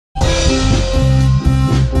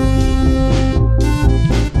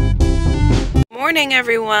morning,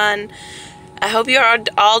 everyone. I hope you are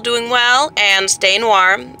all doing well and staying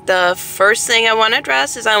warm. The first thing I want to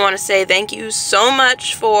address is I want to say thank you so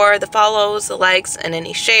much for the follows, the likes, and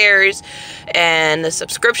any shares and the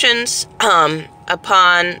subscriptions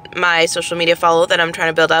upon my social media follow that I'm trying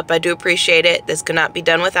to build up. I do appreciate it. This could not be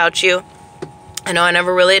done without you. I know I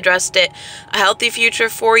never really addressed it. A healthy future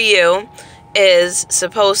for you is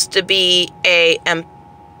supposed to be a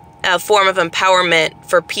form of empowerment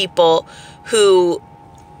for people who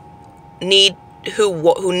need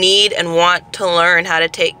and want to learn how to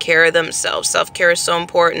take care of themselves. Self-care is so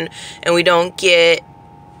important, and we don't get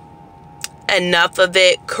enough of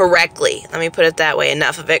it correctly. Let me put it that way,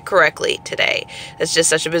 enough of it correctly today. It's just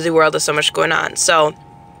such a busy world. There's so much going on. So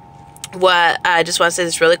what I just want to say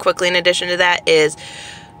this really quickly in addition to that is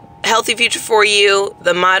healthy future for you.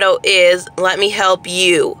 The motto is let me help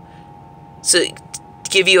you, so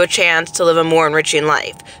give you a chance to live a more enriching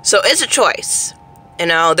life. So it's a choice. You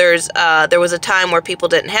know, there was a time where people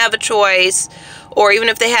didn't have a choice, or even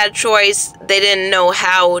if they had a choice, they didn't know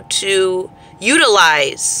how to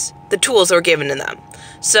utilize the tools that were given to them.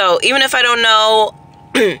 So even if I don't know,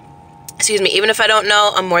 even if I don't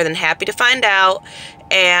know, I'm more than happy to find out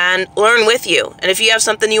and learn with you. And if you have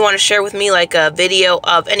something you want to share with me, like a video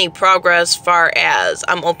of any progress, far as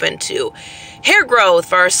I'm open to hair growth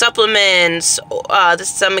for our supplements, this is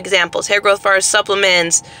some examples, hair growth for our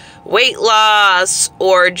supplements, weight loss,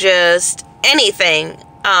 or just anything,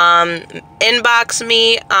 inbox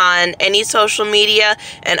me on any social media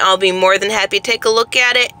and I'll be more than happy to take a look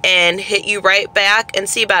at it and hit you right back and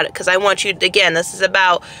see about it, because I want you to, again, this is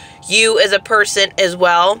about you as a person as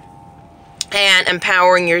well and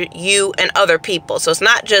empowering you and other people. So it's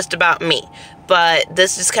not just about me, but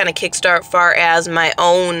this is kind of kickstart far as my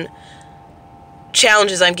own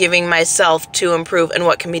challenges I'm giving myself to improve and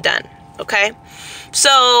what can be done. Okay,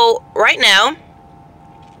 so right now,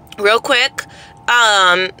 real quick,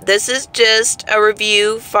 this is just a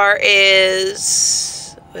review far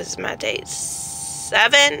as, what's my day,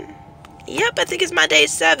 7? Yep, I think it's my day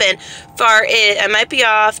 7. Far as, I might be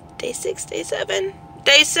off, day 6, day 7?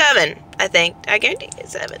 Day 7, I think, I guarantee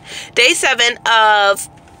it's 7. Day 7 of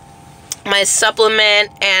my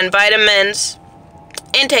supplement and vitamins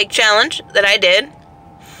intake challenge that I did.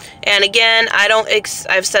 And again,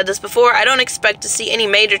 I've said this before, I don't expect to see any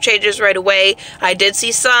major changes right away. I did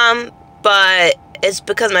see some, but it's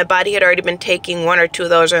because my body had already been taking 1 or 2 of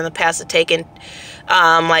those, or in the past had taken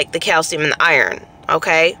like the calcium and the iron,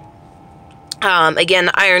 okay? Again,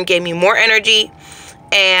 the iron gave me more energy,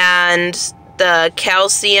 and the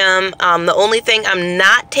calcium, the only thing I'm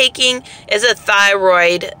not taking is a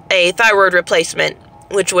thyroid replacement,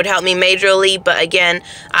 which would help me majorly. But again,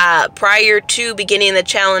 prior to beginning the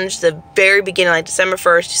challenge, the very beginning, like December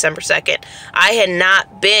 1st, December 2nd, I had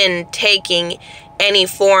not been taking any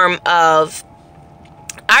form of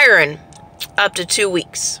iron up to 2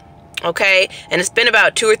 weeks, okay? And it's been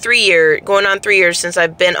about 2 or 3 years, going on 3 years since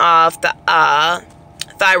I've been off the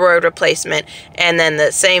thyroid replacement, and then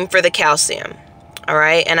the same for the calcium, all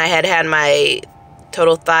right? And I had my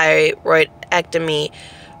total thyroidectomy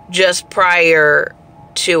just prior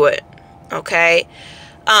to it, okay?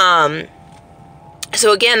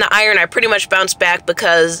 So again, the iron, I pretty much bounced back,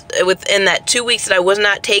 because within that 2 weeks that I was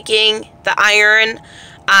not taking the iron,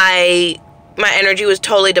 my energy was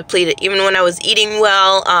totally depleted. Even when I was eating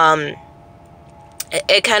well,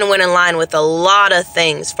 it kind of went in line with a lot of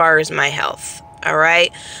things as far as my health, all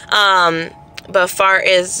right? But far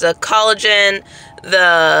as the collagen,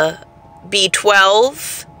 the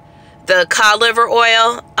B12, the cod liver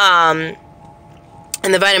oil,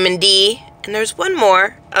 and the vitamin D, and there's one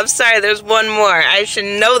more. I'm sorry, there's one more. I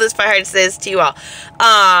should know this by heart to say this to you all.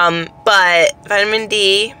 But vitamin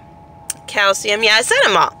D, calcium, yeah, I said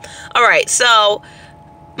them all. All right, so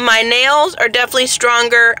my nails are definitely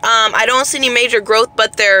stronger. I don't see any major growth,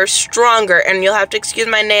 but they're stronger, and you'll have to excuse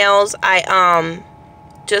my nails. I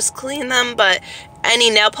just cleaned them, but any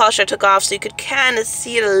nail polish I took off, so you could kind of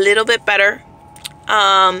see it a little bit better.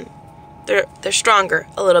 They're stronger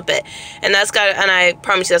a little bit, and I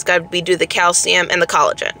promise you that's got to be due to the calcium and the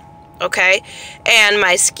collagen, okay? And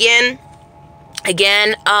my skin,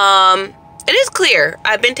 again, it is clear.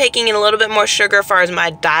 I've been taking in a little bit more sugar as far as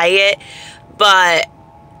my diet,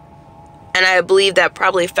 and I believe that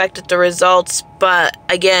probably affected the results. But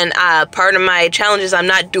again, part of my challenge is I'm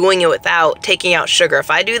not doing it without taking out sugar. If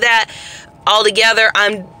I do that altogether,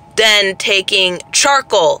 I'm then taking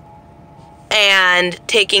charcoal and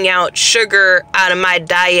taking out sugar out of my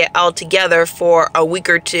diet altogether for a week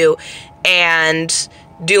or 2 and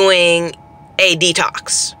doing a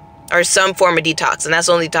detox or some form of detox, and that's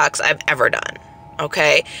the only detox I've ever done.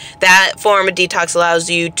 okay? That form of detox allows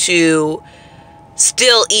you to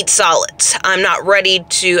still eat solids. I'm not ready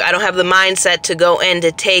to, I don't have the mindset to go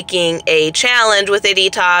into taking a challenge with a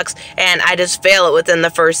detox and I just fail it within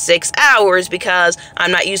the first 6 hours because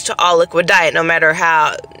I'm not used to all liquid diet, no matter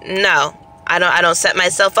how. No, I don't set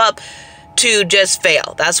myself up to just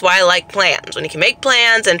fail. That's why I like plans. When you can make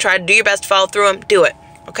plans and try to do your best to follow through them, do it,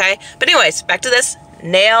 okay? But anyways, back to this.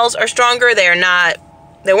 Nails are stronger.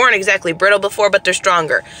 They weren't exactly brittle before, but they're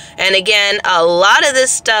stronger. And again, a lot of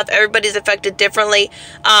this stuff, everybody's affected differently.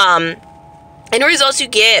 Any results you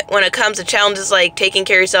get when it comes to challenges like taking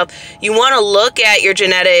care of yourself, you want to look at your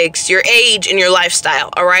genetics, your age, and your lifestyle,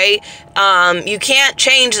 all right? You can't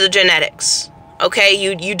change the genetics, okay?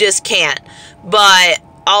 You just can't. But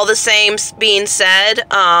all the same being said,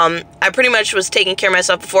 I pretty much was taking care of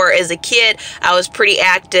myself before. As a kid, I was pretty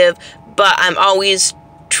active, but I'm always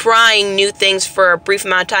trying new things for a brief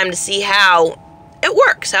amount of time to see how it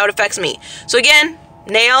works, how it affects me. So again,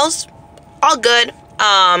 nails, all good.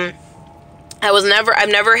 I've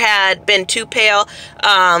never been too pale,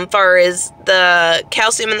 far as the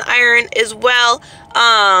calcium and the iron as well.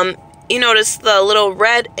 You notice the little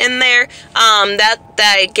red in there, that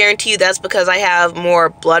I guarantee you that's because I have more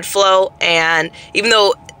blood flow, and even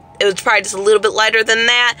though it was probably just a little bit lighter than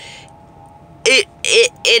that, it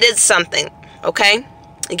is something, okay?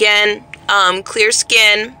 Again, clear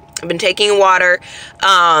skin. I've been taking water,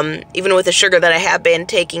 even with the sugar that I have been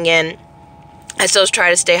taking in. I still try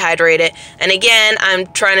to stay hydrated. And again, I'm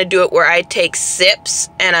trying to do it where I take sips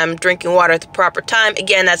and I'm drinking water at the proper time.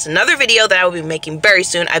 Again, that's another video that I will be making very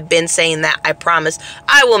soon. I've been saying that. I promise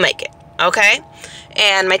I will make it. Okay?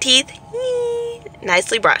 And my teeth,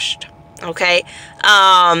 nicely brushed. Okay?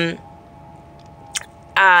 I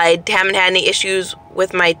haven't had any issues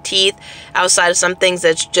with my teeth outside of some things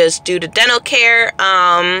that's just due to dental care.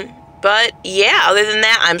 But yeah, other than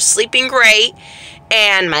that, I'm sleeping great.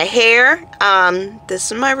 And my hair,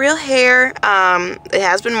 this is my real hair. It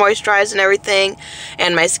has been moisturized and everything.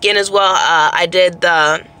 And my skin as well. I did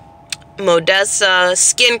the Modessa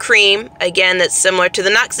skin cream, again, that's similar to the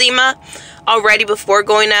Noxzema, already before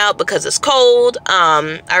going out because it's cold.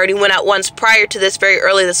 I already went out once prior to this, very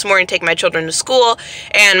early this morning, taking my children to school,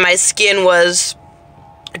 and my skin was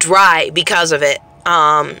dry because of it.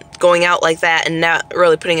 Going out like that and not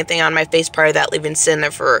really putting anything on my face prior to that, leaving it sitting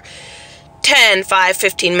there for 10, 5,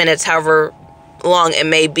 15 minutes, however long it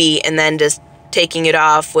may be, and then just taking it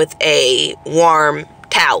off with a warm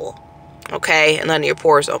towel, okay, and letting your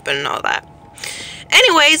pores open and all that.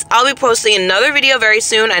 Anyways, I'll be posting another video very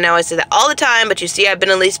soon. I know I say that all the time, but you see I've been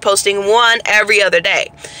at least posting one every other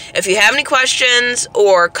day. If you have any questions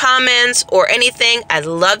or comments or anything, I'd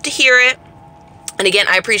love to hear it. And again,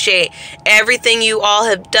 I appreciate everything you all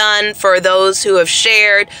have done. For those who have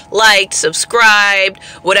shared, liked, subscribed,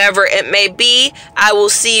 whatever it may be. I will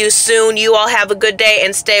see you soon. You all have a good day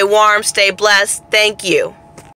and stay warm, stay blessed. Thank you.